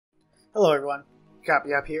Hello everyone,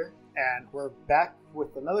 CopyUp here, and we're back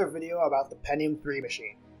with another video about the Pentium 3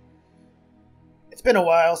 machine. It's been a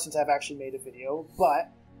while since I've actually made a video,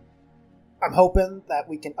 but I'm hoping that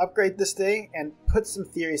we can upgrade this thing and put some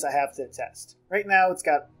theories I have to the test. Right now it's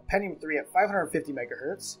got a Pentium 3 at 550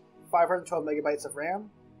 MHz, 512 megabytes of RAM,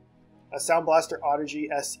 a Sound Blaster Audigy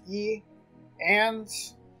SE, and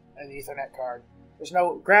an Ethernet card. There's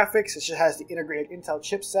no graphics, it just has the integrated Intel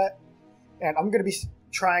chipset, and I'm going to be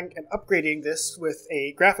trying and upgrading this with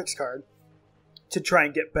a graphics card to try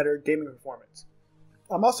and get better gaming performance.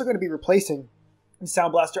 I'm also going to be replacing the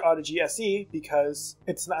Sound Blaster Audigy SE because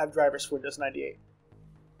it does not have drivers for Windows 98.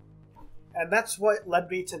 And that's what led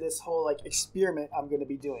me to this whole experiment I'm going to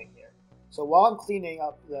be doing here. So while I'm cleaning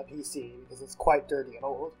up the PC, because it's quite dirty and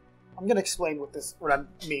old, I'm going to explain what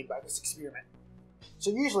I mean by this experiment. So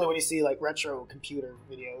usually when you see retro computer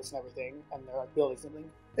videos and everything, and they're building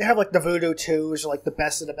something, they have the Voodoo 2s or the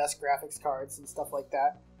best of the best graphics cards and stuff like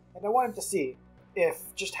that. And I wanted to see if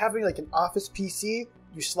just having an office PC,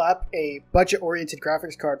 you slap a budget-oriented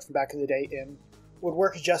graphics card from back in the day in, would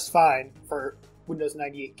work just fine for Windows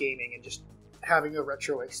 98 gaming and just having a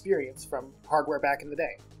retro experience from hardware back in the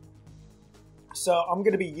day. So I'm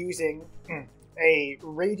going to be using a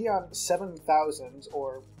Radeon 7000,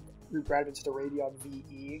 or rebranded to the Radeon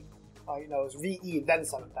VE. It was VE then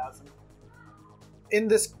 7000. In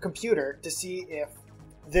this computer to see if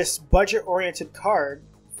this budget-oriented card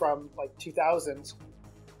from 2000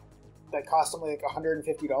 that cost something like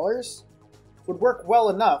 $150 would work well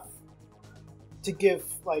enough to give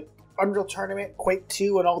Unreal Tournament, Quake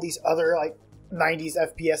 2, and all these other 90s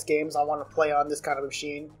FPS games I want to play on this kind of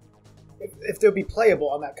machine, if they'll be playable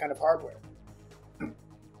on that kind of hardware.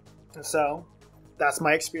 And so that's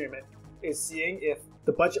my experiment, is seeing if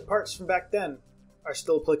the budget parts from back then are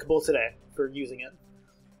still applicable today for using it.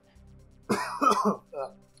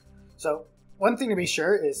 So one thing to be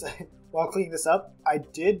sure is while cleaning this up, I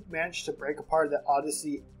did manage to break apart the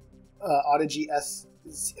Audigy S.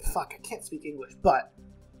 Fuck, I can't speak English, but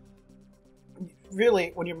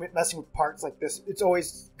really, when you're messing with parts like this, it's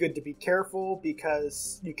always good to be careful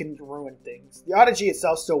because you can ruin things. The Audigy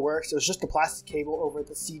itself still works. It was just a plastic cable over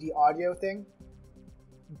the CD audio thing,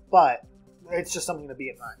 but it's just something to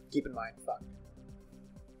keep in mind. Fuck.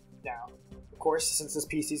 Now, of course, since this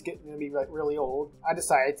PC is getting to be really old, I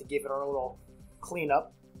decided to give it a little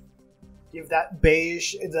cleanup. Give that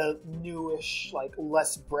beige, the newish,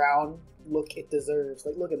 less brown look it deserves.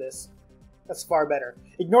 Look at this. That's far better.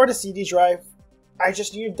 Ignore the CD drive. I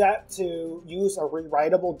just needed that to use a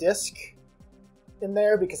rewritable disc in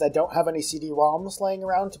there because I don't have any CD-ROMs laying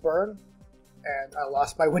around to burn. And I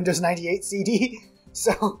lost my Windows 98 CD,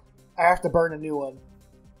 so I have to burn a new one.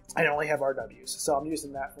 I only have RWs, so I'm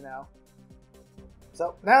using that for now.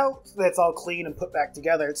 So now that it's all clean and put back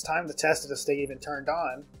together, it's time to test it to stay even turned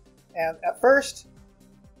on. And at first,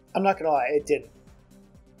 I'm not gonna lie, it didn't.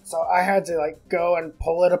 So I had to go and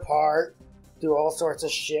pull it apart, do all sorts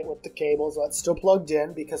of shit with the cables while it's still plugged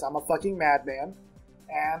in because I'm a fucking madman.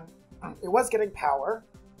 And it was getting power,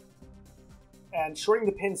 and shorting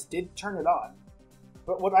the pins did turn it on.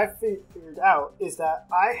 But what I figured out is that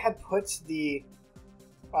I had put the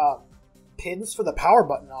pins for the power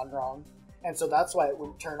button on wrong, and so that's why it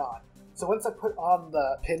wouldn't turn on. So once I put on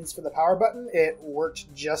the pins for the power button, it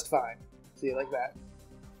worked just fine. See, like that.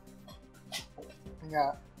 We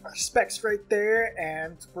got our specs right there,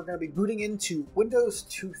 and we're going to be booting into Windows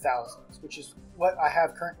 2000, which is what I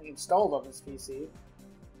have currently installed on this PC.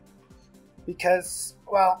 Because,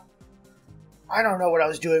 well, I don't know what I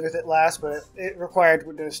was doing with it last, but it required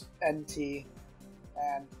Windows NT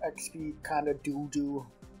and XP kind of doo-doo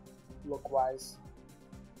look-wise.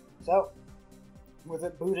 So, with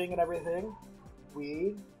it booting and everything,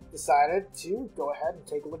 we decided to go ahead and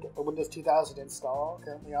take a look at the Windows 2000 install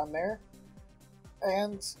currently on there.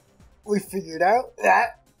 And we figured out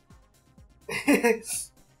that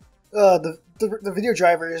the video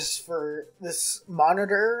drivers for this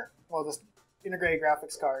monitor, well, this integrated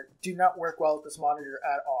graphics card, do not work well with this monitor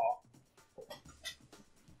at all.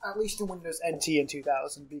 At least in Windows NT in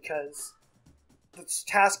 2000, because the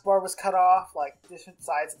taskbar was cut off, different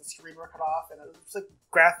sides of the screen were cut off, and it was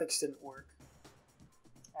graphics didn't work.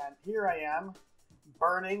 And here I am,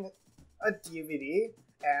 burning a DVD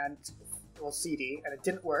and CD, and it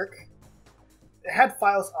didn't work. It had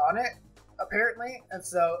files on it, apparently, and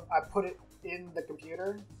so I put it in the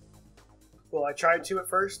computer. Well, I tried to at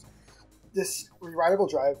first. This rewritable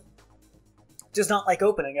drive does not like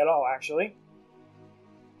opening at all, actually.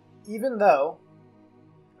 Even though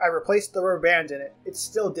I replaced the rubber band in it, it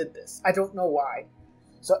still did this. I don't know why.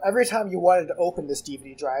 So every time you wanted to open this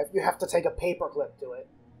DVD drive, you have to take a paper clip to it.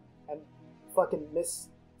 and fucking miss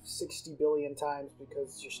 60 billion times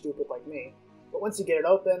because you're stupid like me. But once you get it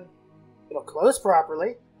open, it'll close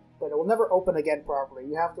properly, but it will never open again properly.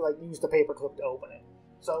 You have to like use the paperclip to open it.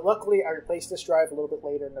 So luckily, I replaced this drive a little bit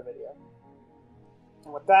later in the video.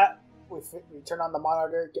 And with that, we turn on the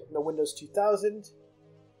monitor, get into Windows 2000,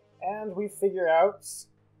 and we figure out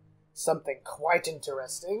something quite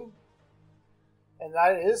interesting, and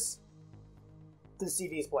that is the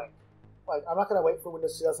CD is blank. Like, I'm not going to wait for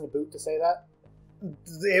Windows 2000 to boot to say that.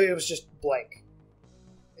 It was just blank.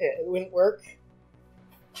 It wouldn't work.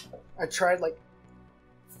 I tried, like,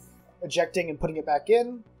 ejecting and putting it back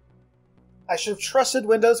in. I should have trusted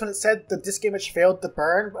Windows when it said the disk image failed to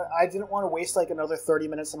burn, but I didn't want to waste, like, another 30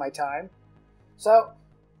 minutes of my time. So,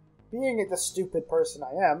 being the stupid person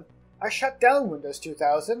I am, I shut down Windows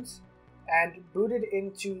 2000 and booted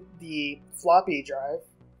into the floppy drive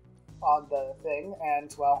on the thing,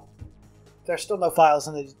 and, well, there's still no files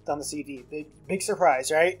on the CD. Big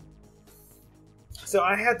surprise, right? So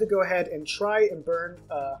I had to go ahead and try and burn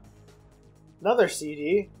another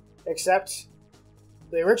CD, except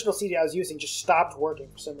the original CD I was using just stopped working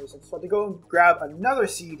for some reason. So I had to go and grab another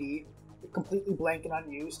CD, completely blank and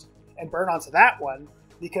unused, and burn onto that one,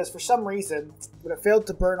 because for some reason, when it failed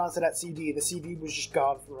to burn onto that CD, the CD was just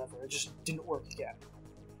gone forever. It just didn't work again.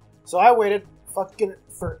 So I waited fucking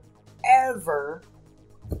forever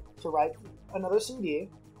to write another CD.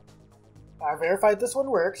 I verified this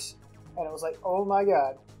one works, and it was like, oh my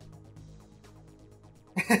god.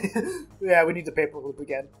 Yeah, we need the paper loop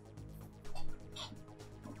again.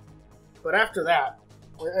 But after that,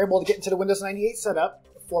 we were able to get into the Windows 98 setup,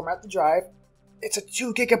 format the drive. It's a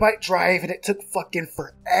 2 GB drive, and it took fucking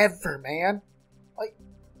forever, man. Like,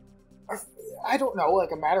 I don't know,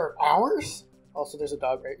 like a matter of hours? Also, there's a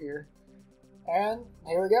dog right here. And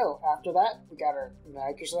here we go. After that, we got our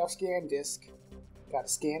Microsoft Scan disk. Got to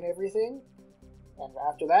scan everything. And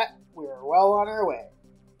after that, we were well on our way.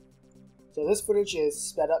 So this footage is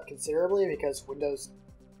sped up considerably because Windows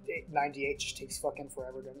 98 just takes fucking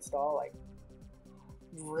forever to install. Like,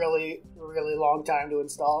 really, really long time to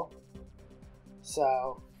install.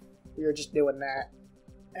 So, we were just doing that.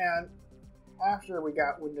 And after we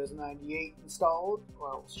got Windows 98 installed,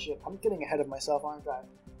 well, shit, I'm getting ahead of myself, aren't I?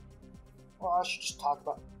 Well, I should just talk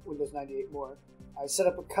about Windows 98 more. I set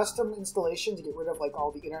up a custom installation to get rid of like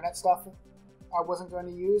all the internet stuff I wasn't going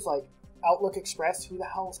to use, like Outlook Express. Who the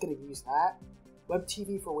hell is going to use that?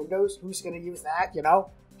 WebTV for Windows. Who's going to use that? You know.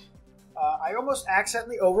 I almost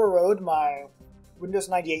accidentally overrode my Windows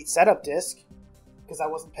 98 setup disk because I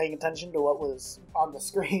wasn't paying attention to what was on the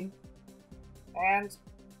screen, and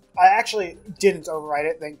I actually didn't overwrite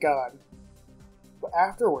it. Thank God. But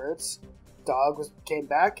afterwards, Dog came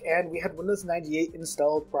back, and we had Windows 98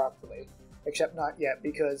 installed properly. Except not yet,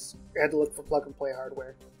 because we had to look for plug-and-play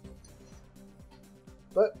hardware.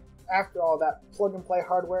 But after all that plug-and-play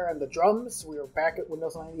hardware and the drums, we were back at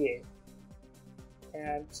Windows 98.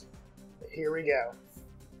 And here we go.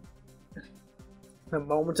 The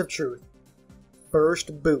moment of truth.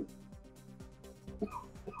 First boot.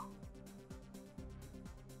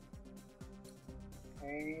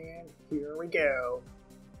 And here we go.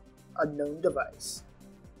 Unknown device.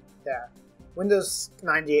 Yeah. Windows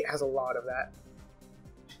 98 has a lot of that.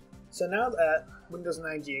 So now that Windows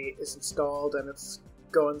 98 is installed and it's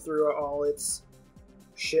going through all its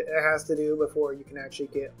shit it has to do before you can actually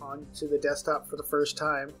get onto the desktop for the first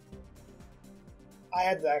time, I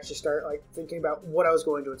had to actually start like thinking about what I was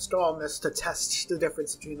going to install on this to test the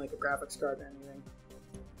difference between like a graphics card and anything.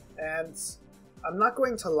 And I'm not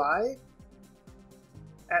going to lie,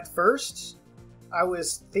 at first I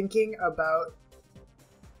was thinking about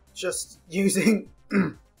just using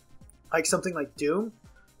like something like Doom,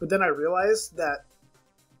 but then I realized that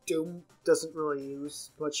Doom doesn't really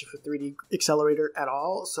use much of a 3D accelerator at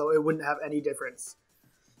all, so it wouldn't have any difference.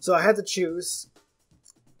 So I had to choose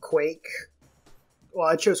Quake. Well,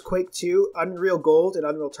 I chose Quake 2, Unreal Gold, and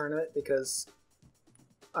Unreal Tournament because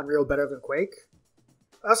Unreal better than Quake.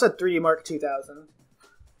 I also had 3D Mark 2000.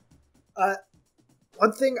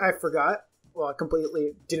 One thing I forgot, well, I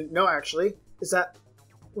completely didn't know actually, is that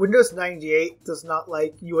Windows 98 does not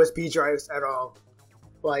like USB drives at all.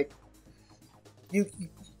 Like, you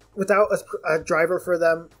without a driver for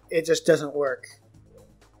them, it just doesn't work.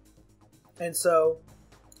 And so,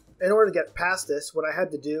 in order to get past this, what I had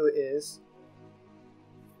to do is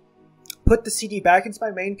put the CD back into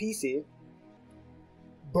my main PC,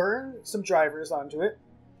 burn some drivers onto it.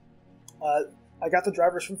 I got the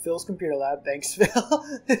drivers from Phil's Computer Lab. Thanks, Phil.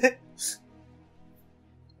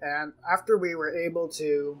 And after we were able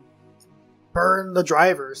to burn the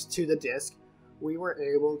drivers to the disk, we were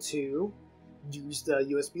able to use the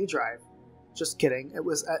USB drive. Just kidding. It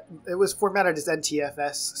was formatted as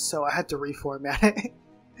NTFS, so I had to reformat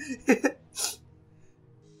it.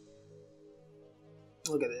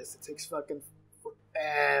 Look at this. It takes fucking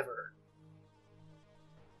forever.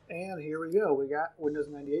 And here we go. We got Windows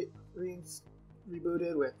 98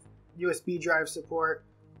 rebooted with USB drive support.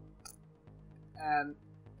 And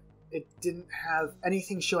it didn't have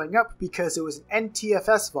anything showing up because it was an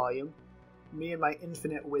NTFS volume. Me and my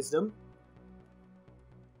infinite wisdom.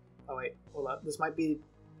 Oh wait, hold up. This might be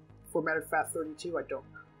formatted FAT32. I don't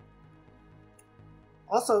know.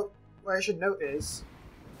 Also, what I should note is...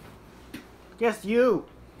 Yes, you!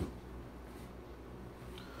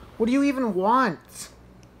 What do you even want?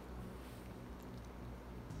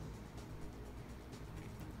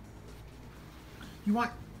 You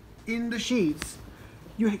want in the sheets.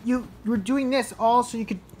 You were doing this all so you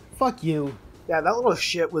could... Fuck you. Yeah, that little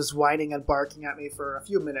shit was whining and barking at me for a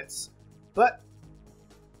few minutes. But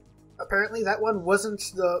apparently that one wasn't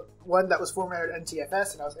the one that was formatted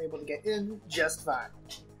NTFS, and I was able to get in just fine.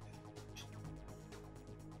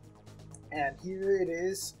 And here it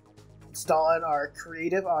is, installing our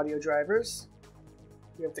Creative audio drivers.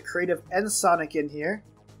 We have the Creative Ensoniq in here,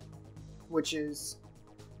 which is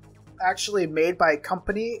actually made by a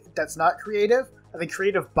company that's not Creative. I think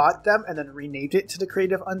Creative bought them and then renamed it to the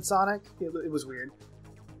Creative Ensoniq. It was weird.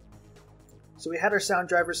 So we had our sound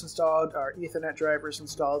drivers installed, our Ethernet drivers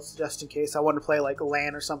installed, just in case I want to play like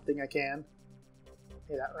LAN or something I can.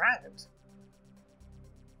 Hey, that rhymed.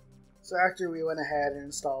 So after we went ahead and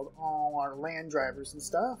installed all our LAN drivers and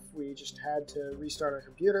stuff, we just had to restart our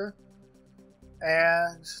computer.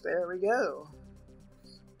 And there we go.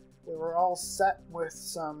 We were all set with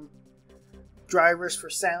some drivers for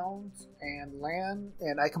sound and LAN,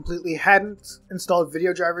 and I completely hadn't installed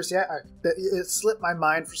video drivers yet. It slipped my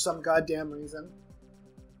mind for some goddamn reason.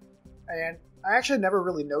 And I actually never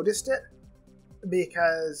really noticed it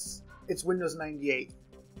because it's Windows 98.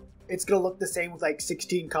 It's gonna look the same with like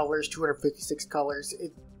 16 colors, 256 colors.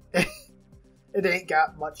 It ain't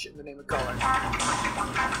got much in the name of color.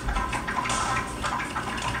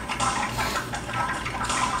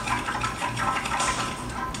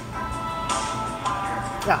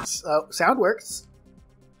 Yeah, so sound works.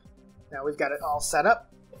 Now we've got it all set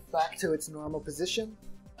up, back to its normal position.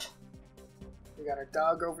 We got our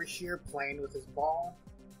dog over here playing with his ball.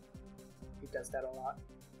 He does that a lot.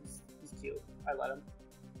 He's cute. I let him.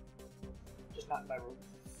 Just not in my room.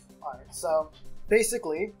 Alright, so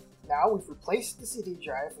basically, now we've replaced the CD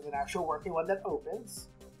drive with an actual working one that opens.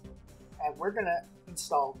 And we're gonna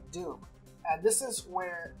install Doom. And this is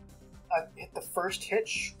where I hit the first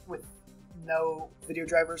hitch with no video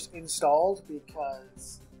drivers installed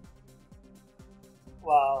because,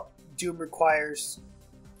 well, Doom requires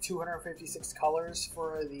 256 colors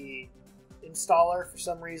for the installer for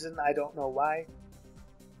some reason. I don't know why.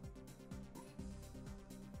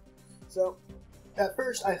 So at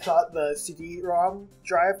first I thought the CD-ROM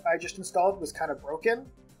drive I just installed was kind of broken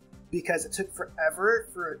because it took forever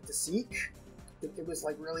for it to seek. It was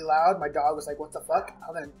like really loud. My dog was like, what the fuck?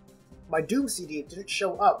 And then my Doom CD didn't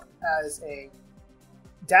show up as a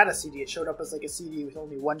data CD. It showed up as like a CD with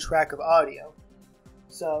only one track of audio.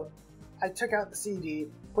 So I took out the CD,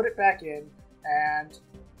 put it back in, and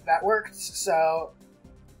that worked. So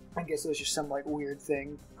I guess it was just some like weird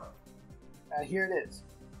thing. And here it is.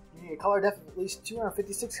 You need a color depth of at least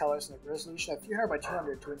 256 colors and a resolution of 300 by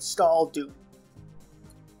 200 to install Doom.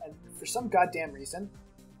 And for some goddamn reason,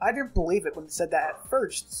 I didn't believe it when it said that at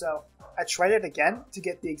first, so I tried it again to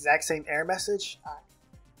get the exact same error message.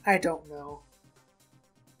 I don't know.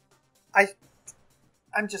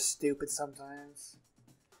 I'm just stupid sometimes.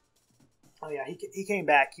 Oh yeah, he came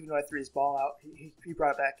back even though I threw his ball out. He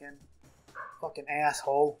brought it back in. Fucking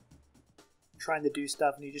asshole. Trying to do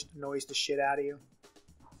stuff and he just annoys the shit out of you.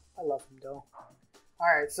 I love him though.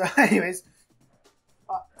 Alright, so anyways,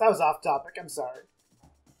 that was off topic, I'm sorry.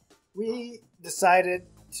 We decided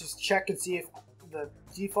to check and see if the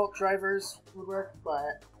default drivers would work,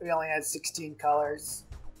 but we only had 16 colors.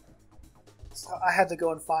 So I had to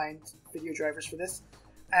go and find video drivers for this.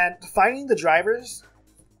 And finding the drivers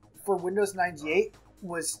for Windows 98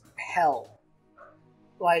 was hell.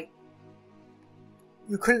 Like,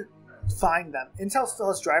 you couldn't find them. Intel still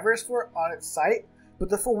has drivers for it on its site, but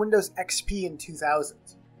they're for Windows XP in 2000.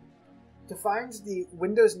 To find the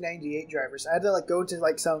Windows 98 drivers, I had to like go to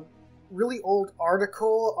like some really old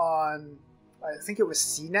article on, I think it was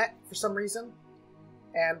CNET for some reason.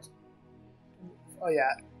 And, oh yeah,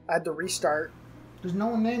 I had to restart. There's no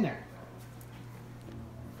one in there.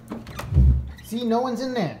 See, no one's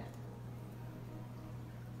in there.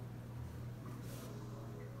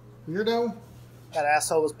 Weirdo. that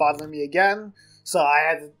asshole was bothering me again, so I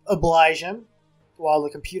had to oblige him while the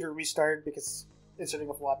computer restarted because inserting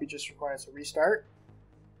a floppy just requires a restart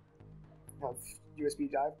of USB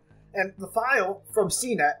drive. And the file from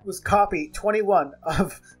CNET was copy 21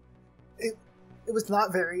 of it. It was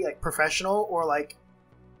not very like professional or like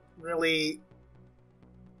really,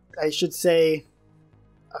 I should say,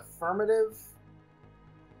 affirmative.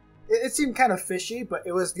 It seemed kind of fishy, but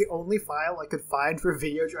it was the only file I could find for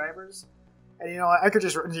video drivers. And you know, I could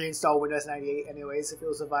just reinstall Windows 98 anyways if it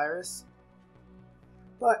was a virus.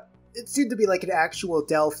 But it seemed to be like an actual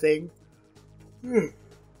Dell thing. I'm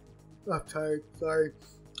tired, sorry.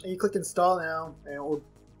 And you click install now, and it will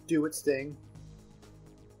do its thing.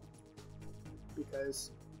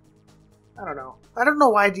 Because, I don't know. I don't know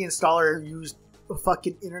why the installer used a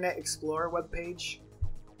fucking Internet Explorer webpage.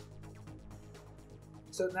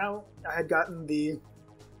 So now I had gotten the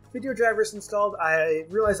video drivers installed. I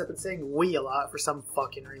realized I've been saying we a lot for some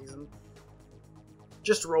fucking reason.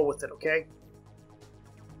 Just roll with it, okay?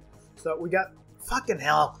 So we got... Fucking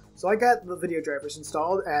hell. So I got the video drivers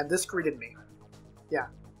installed, and this greeted me. Yeah.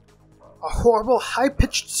 A horrible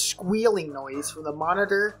high-pitched squealing noise from the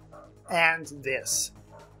monitor, and this.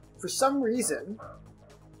 For some reason,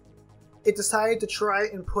 it decided to try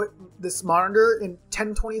and put this monitor in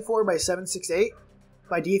 1024 by 768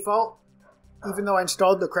 by default, even though I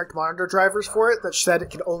installed the correct monitor drivers for it that said it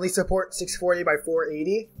could only support 640 by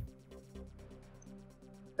 480.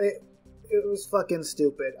 It was fucking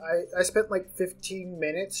stupid. I spent like 15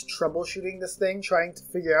 minutes troubleshooting this thing, trying to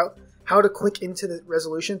figure out how to click into the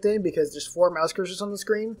resolution thing because there's 4 mouse cursors on the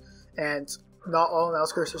screen, and not all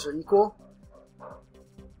mouse cursors are equal.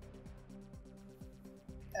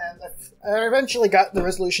 And I eventually got the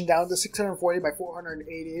resolution down to 640 by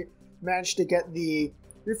 480, managed to get the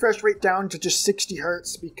refresh rate down to just 60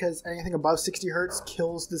 Hz because anything above 60 Hz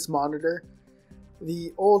kills this monitor.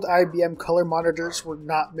 The old IBM color monitors were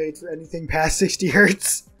not made for anything past 60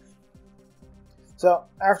 Hz. So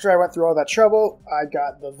after I went through all that trouble, I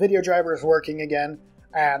got the video drivers working again,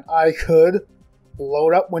 and I could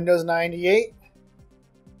load up Windows 98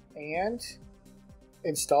 and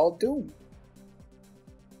install Doom.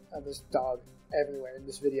 There's dog everywhere in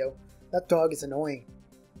this video. That dog is annoying.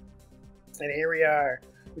 And here we are.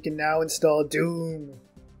 We can now install Doom,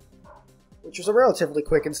 which was a relatively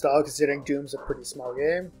quick install considering Doom's a pretty small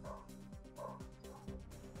game.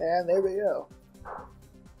 And there we go.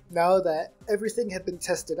 Now that everything had been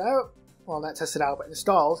tested out, well, not tested out, but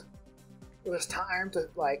installed, it was time to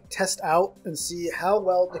like test out and see how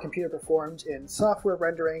well the computer performed in software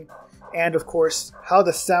rendering, and of course how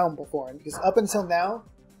the sound performed, because up until now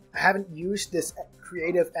I haven't used this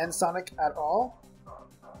Creative Ensoniq at all.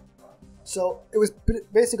 So it was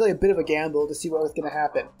basically a bit of a gamble to see what was going to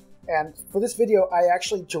happen. And for this video, I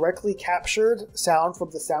actually directly captured sound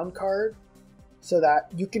from the sound card so that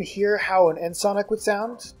you can hear how an Ensoniq would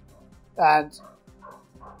sound. And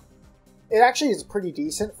it actually is pretty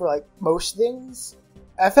decent for like most things.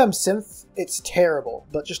 FM synth, it's terrible,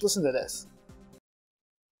 but just listen to this.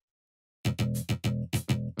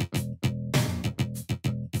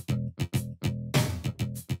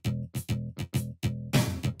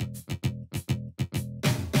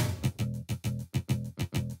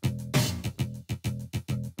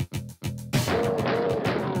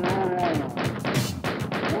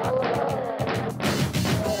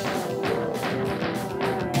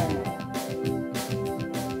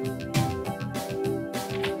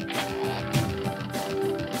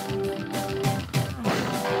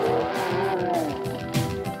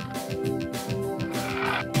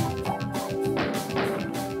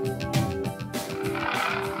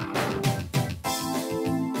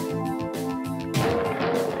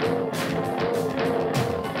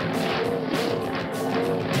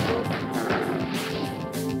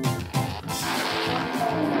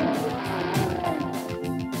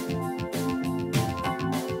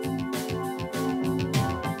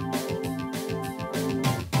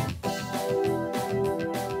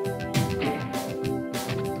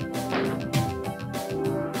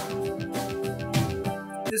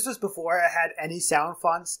 This was before I had any sound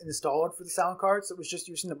fonts installed for the sound card, so it was just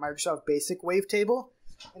using the Microsoft Basic wavetable,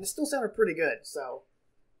 and it still sounded pretty good. So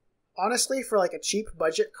honestly, for like a cheap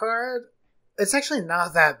budget card, it's actually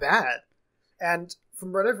not that bad. And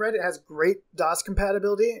from what I've read, it has great DOS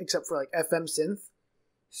compatibility, except for like FM synth.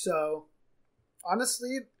 So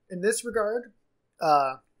honestly, in this regard,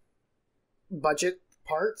 budget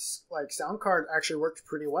parts like sound card actually worked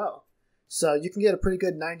pretty well. So you can get a pretty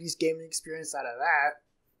good 90s gaming experience out of that.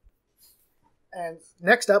 And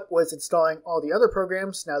next up was installing all the other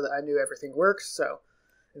programs now that I knew everything works. So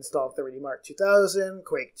install 3D Mark 2000,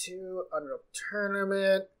 Quake 2, Unreal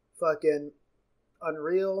Tournament, fucking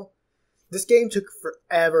Unreal. This game took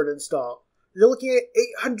forever to install. You're looking at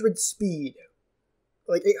 800 speed.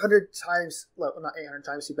 Like 800 times, well, not 800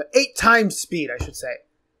 times speed, but 8 times speed, I should say.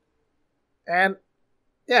 And,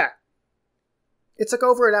 yeah. It took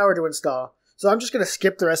over an hour to install. So I'm just going to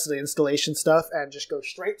skip the rest of the installation stuff and just go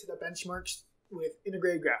straight to the benchmarks with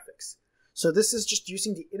integrated graphics. So this is just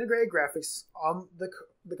using the integrated graphics on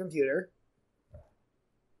the computer.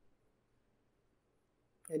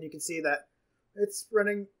 And you can see that it's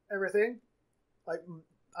running everything. Like,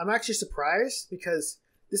 I'm actually surprised because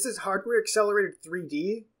this is hardware accelerated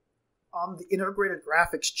 3D on the integrated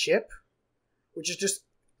graphics chip, which is just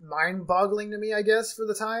mind-boggling to me, I guess, for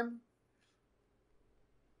the time.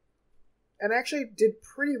 And actually did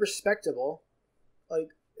pretty respectable. Like,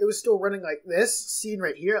 it was still running like this scene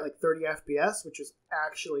right here at like 30 FPS, which was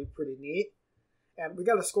actually pretty neat. And we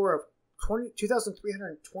got a score of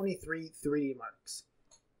 2,323 3D marks.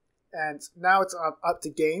 And now it's up to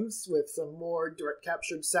games with some more direct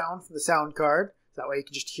captured sound from the sound card. That way you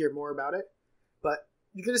can just hear more about it. But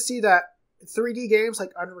you're going to see that 3D games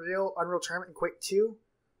like Unreal Tournament, and Quake 2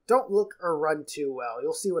 don't look or run too well.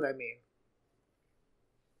 You'll see what I mean.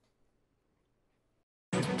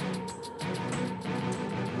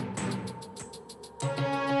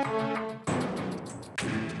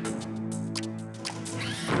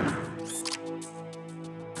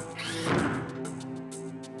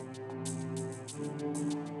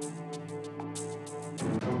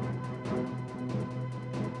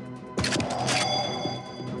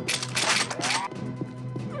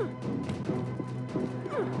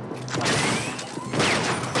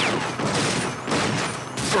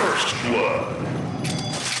 First blood.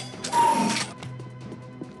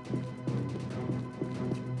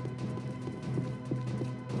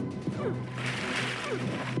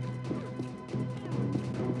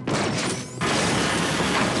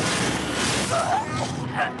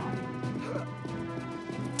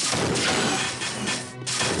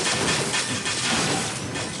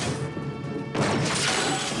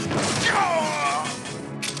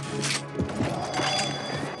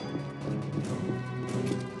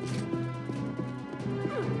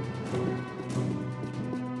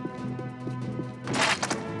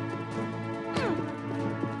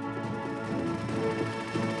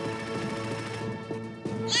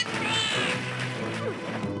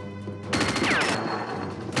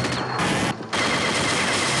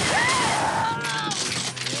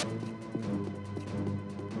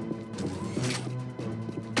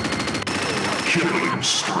 Killing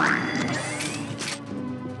spree.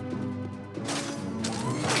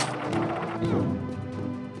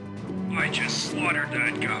 I just slaughtered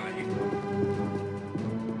that guy.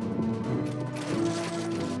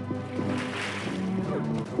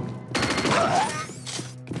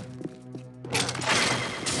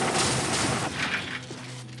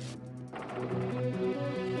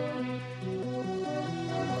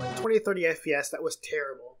 Like 20-30 FPS, that was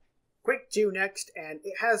terrible. Quake 2 next, and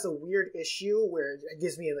it has a weird issue where it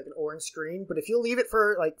gives me like an orange screen, but if you leave it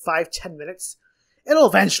for like 5-10 minutes, it'll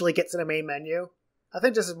eventually get to the main menu. I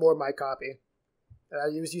think this is more my copy. I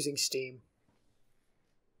was using Steam.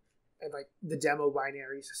 And like the demo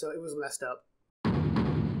binaries, so it was messed up.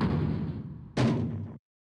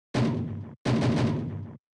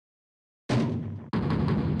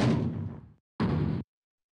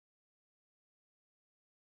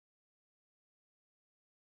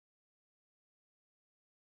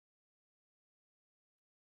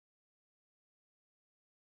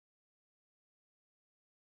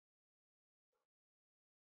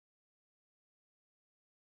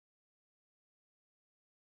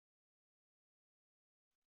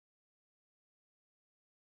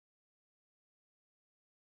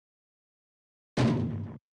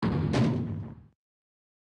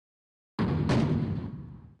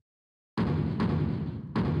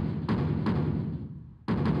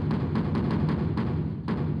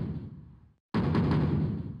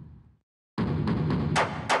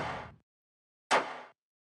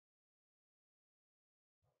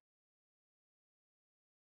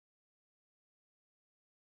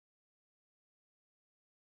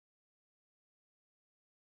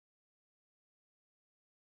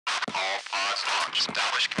 All pods launch.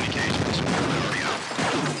 Establish communications.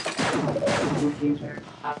 Computer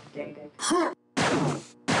updated.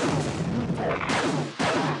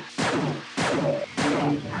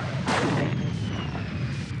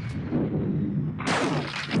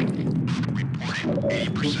 Reporting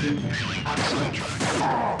 80% failing on soundtrack.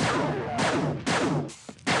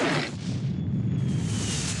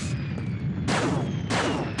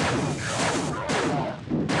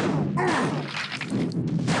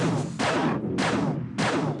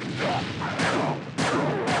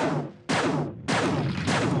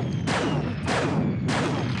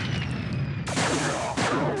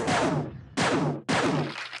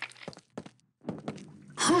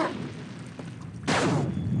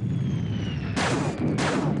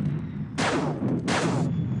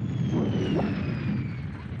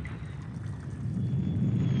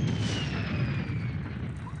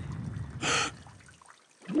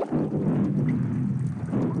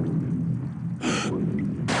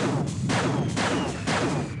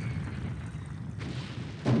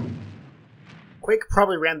 Quake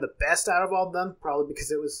probably ran the best out of all of them, probably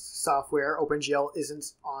because it was software. OpenGL isn't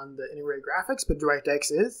on the integrated graphics, but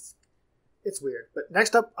DirectX is. It's weird. But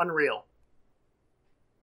next up, Unreal.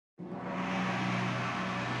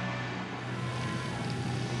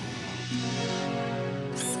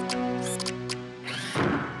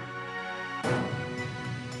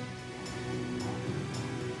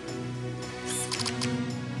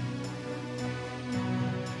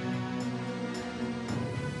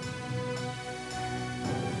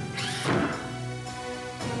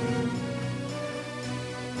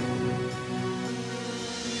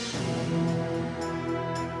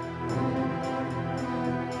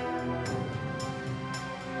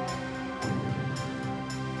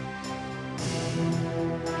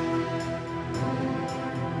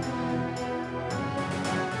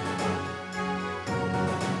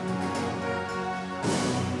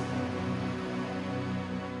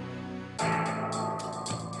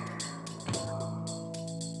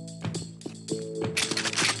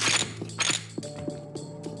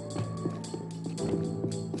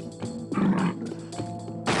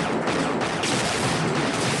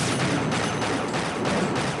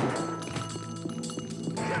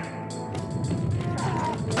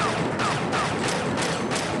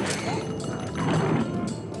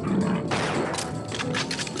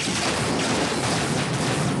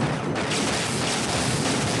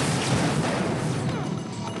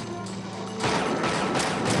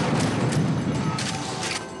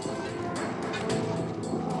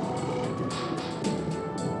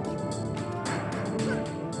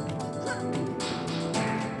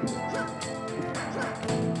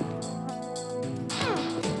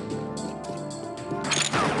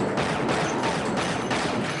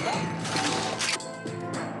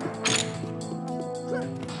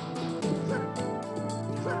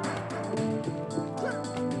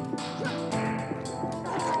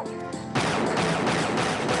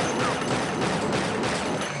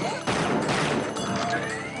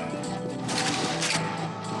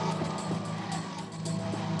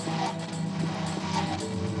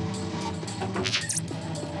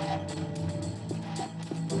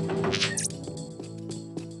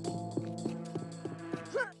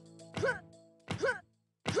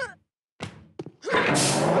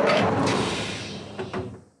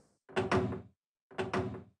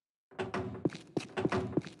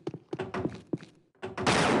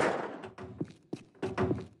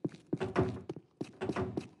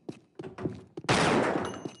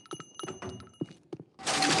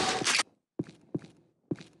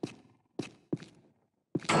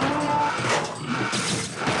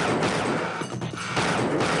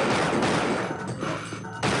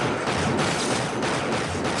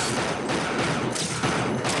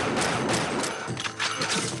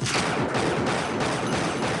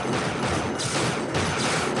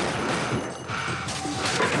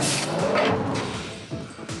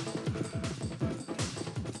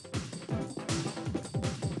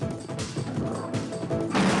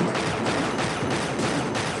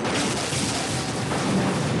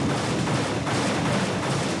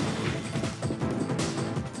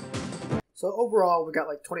 So overall, we got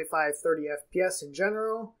like 25, 30 FPS in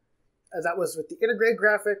general. That was with the integrated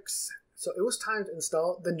graphics. So it was time to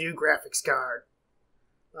install the new graphics card.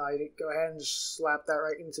 You go ahead and just slap that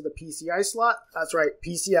right into the PCI slot. That's right,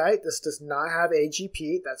 PCI. This does not have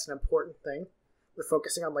AGP. That's an important thing. We're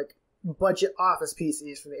focusing on like budget office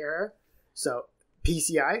PCs from the era. So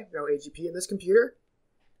PCI, no AGP in this computer.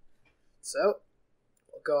 So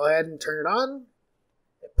we'll go ahead and turn it on.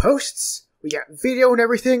 It posts. We got video and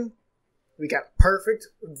everything. We got a perfect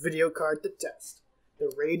video card to test. The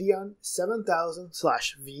Radeon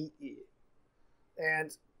 7000/VE.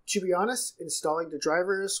 And to be honest, installing the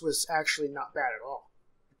drivers was actually not bad at all.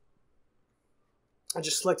 I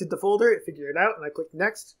just selected the folder, it figured it out, and I clicked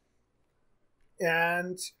next.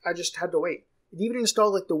 And I just had to wait. It even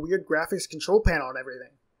installed like the weird graphics control panel and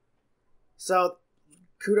everything. So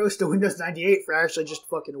kudos to Windows 98 for actually just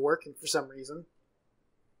fucking working for some reason.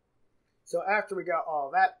 So after we got all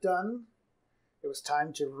that done, it was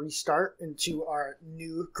time to restart into our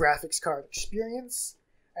new graphics card experience,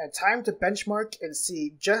 and time to benchmark and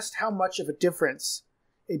see just how much of a difference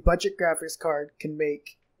a budget graphics card can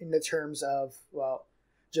make in the terms of, well,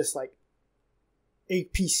 just like a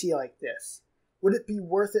PC like this. Would it be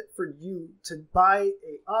worth it for you to buy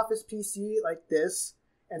a office PC like this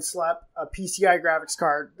and slap a PCI graphics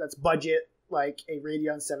card that's budget like a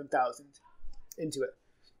Radeon 7000 into it?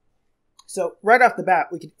 So right off the bat,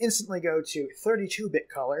 we can instantly go to 32-bit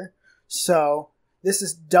color. So this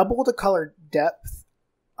is double the color depth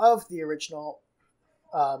of the original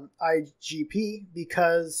IGP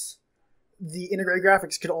because the integrated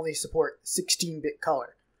graphics could only support 16-bit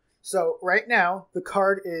color. So right now, the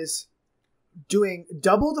card is doing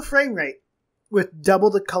double the frame rate with double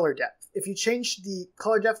the color depth. If you change the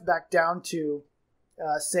color depth back down to,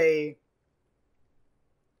 say,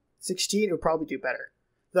 16, it would probably do better.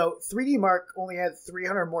 Though 3D Mark only had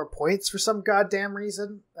 300 more points for some goddamn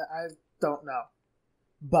reason. I don't know.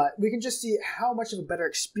 But we can just see how much of a better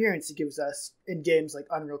experience it gives us in games like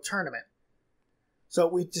Unreal Tournament. So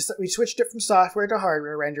we switched it from software to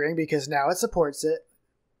hardware rendering because now it supports it.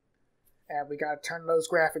 And we gotta turn those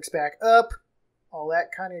graphics back up. All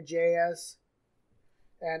that kind of jazz.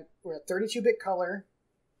 And we're at 32-bit color.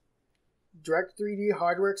 Direct 3D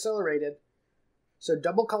hardware accelerated. So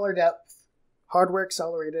double color depth, hardware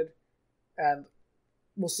accelerated, and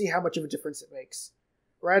we'll see how much of a difference it makes.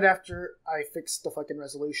 Right after I fix the fucking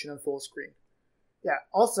resolution and full screen. Yeah,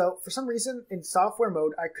 also, for some reason, in software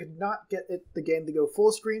mode, I could not get the game to go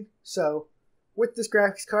full screen, so with this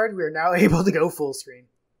graphics card, we are now able to go full screen.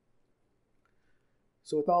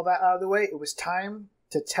 So with all that out of the way, it was time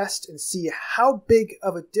to test and see how big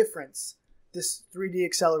of a difference this 3D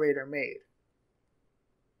accelerator made.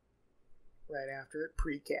 Right after it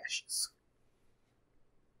pre-caches.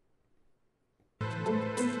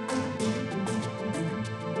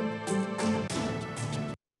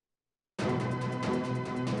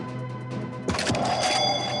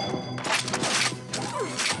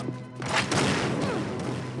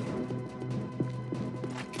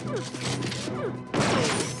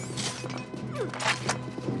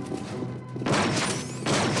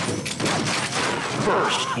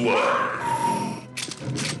 First blood.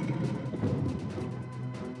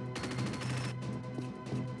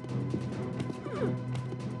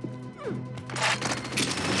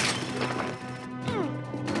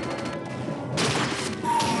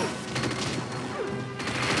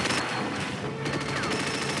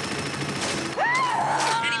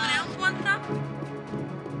 Anyone else want some?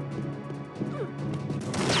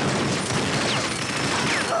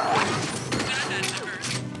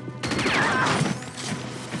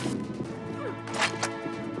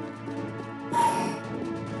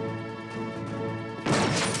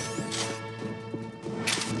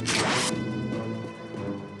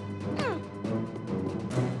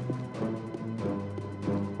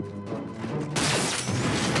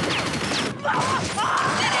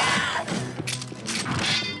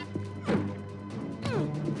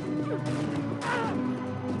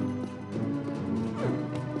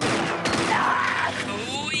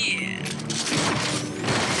 Oh yeah.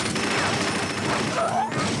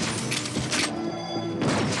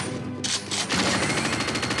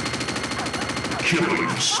 Killing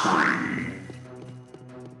spree.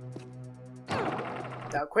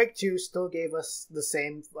 Now, Quake 2 still gave us the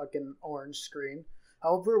same fucking orange screen.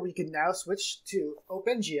 However, we can now switch to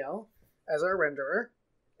OpenGL as our renderer,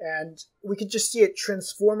 and we can just see a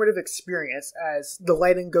transformative experience as the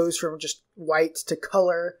lighting goes from just white to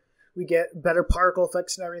color. We get better particle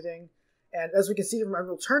effects and everything. And as we can see from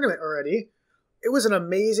Unreal Tournament already, it was an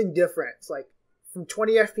amazing difference, like from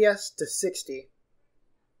 20 FPS to 60.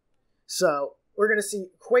 So we're going to see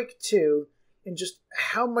Quake 2 and just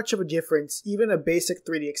how much of a difference even a basic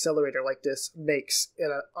 3D accelerator like this makes in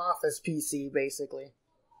an office PC, basically.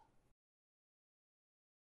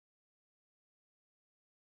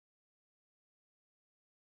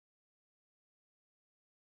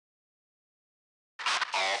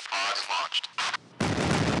 All pods launched.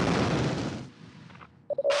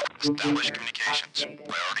 Establish communications.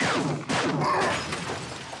 Priority out.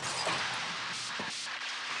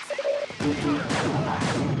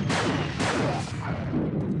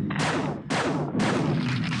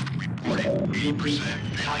 Reporting 80%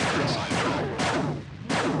 failing inside.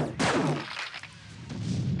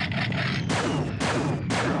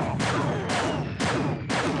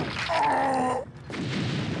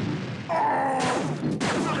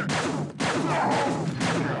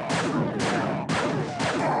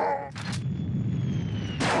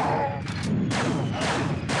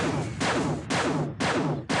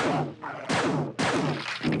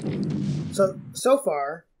 So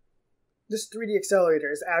far, this 3D accelerator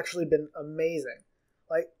has actually been amazing.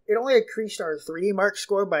 Like, it only increased our 3D Mark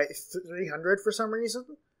score by 300 for some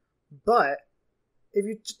reason, but if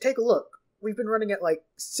you take a look, we've been running at like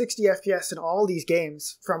 60 FPS in all these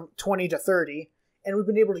games from 20 to 30, and we've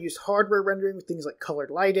been able to use hardware rendering with things like colored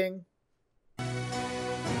lighting.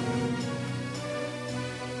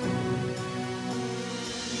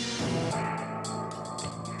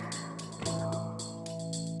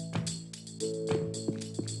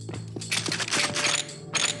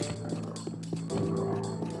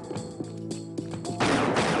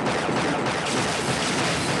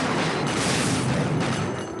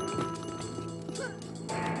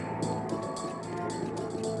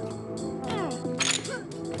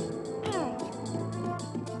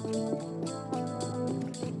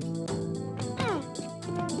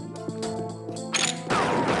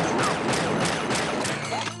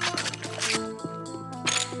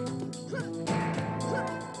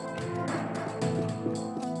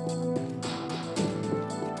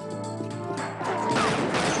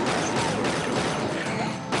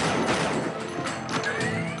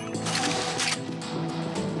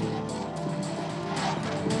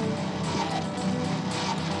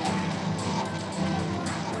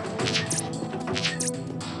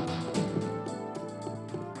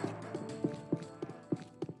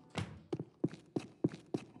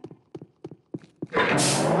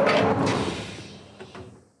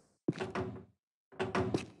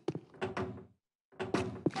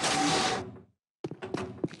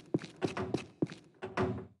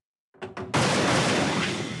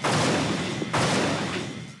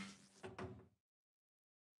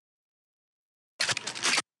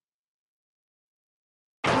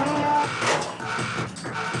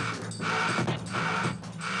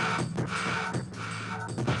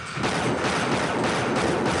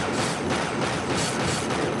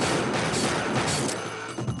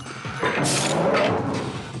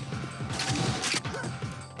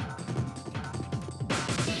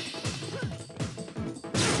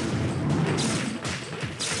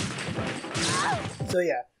 So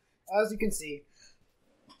yeah, as you can see,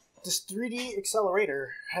 this 3D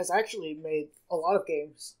accelerator has actually made a lot of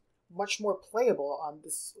games much more playable on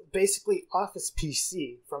this basically Office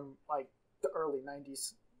PC from like the early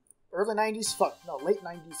 90s. Early 90s? Fuck, no, late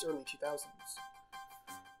 90s, early 2000s.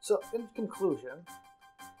 So, in conclusion,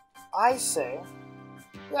 I say,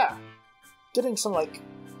 yeah, getting some like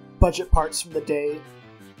budget parts from the day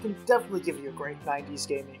can definitely give you a great 90s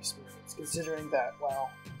gaming experience, considering that, well,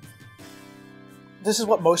 this is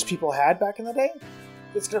what most people had back in the day.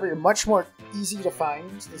 It's going to be much more easy to find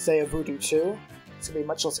than, say, a Voodoo 2. It's going to be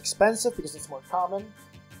much less expensive because it's more common.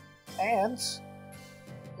 And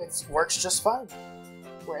it works just fine.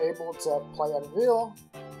 We're able to play Unreal,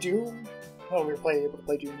 Doom. Well, we were able to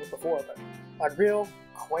play Doom before, but Unreal,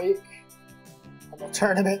 Quake, Unreal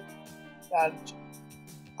Tournament, and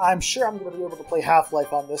I'm sure I'm going to be able to play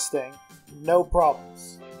Half-Life on this thing. No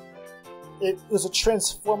problems. It was a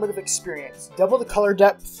transformative experience. Double the color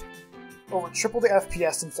depth, over triple the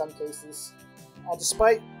FPS in some cases.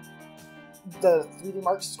 Despite the 3D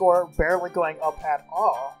Mark score barely going up at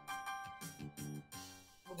all,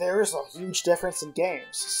 there is a huge difference in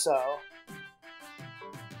games, so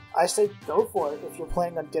I say go for it if you're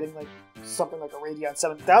planning on getting like something like a Radeon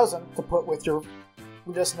 7000 to put with your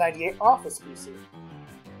Windows 98 Office PC.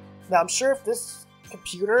 Now I'm sure if this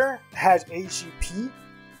computer had AGP,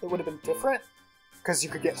 it would have been different, because you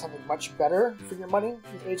could get something much better for your money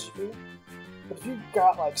with AGP. But if you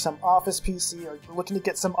got like some Office PC, or you're looking to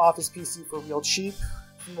get some Office PC for real cheap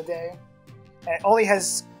from the day, and it only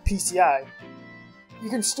has PCI, you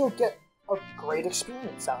can still get a great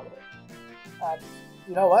experience out of it. And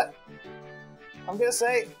you know what? I'm gonna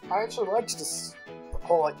say, I actually liked this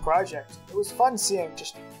whole like project. It was fun seeing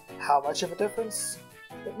just how much of a difference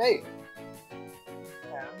it made.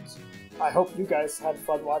 And I hope you guys had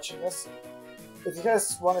fun watching this. If you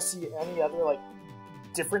guys want to see any other like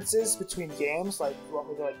differences between games, like you want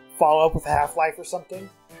me to like follow up with Half-Life or something,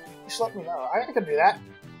 just let me know. I can do that.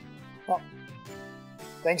 Well,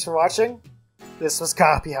 thanks for watching. This was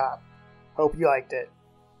Copy Hop. Hope you liked it.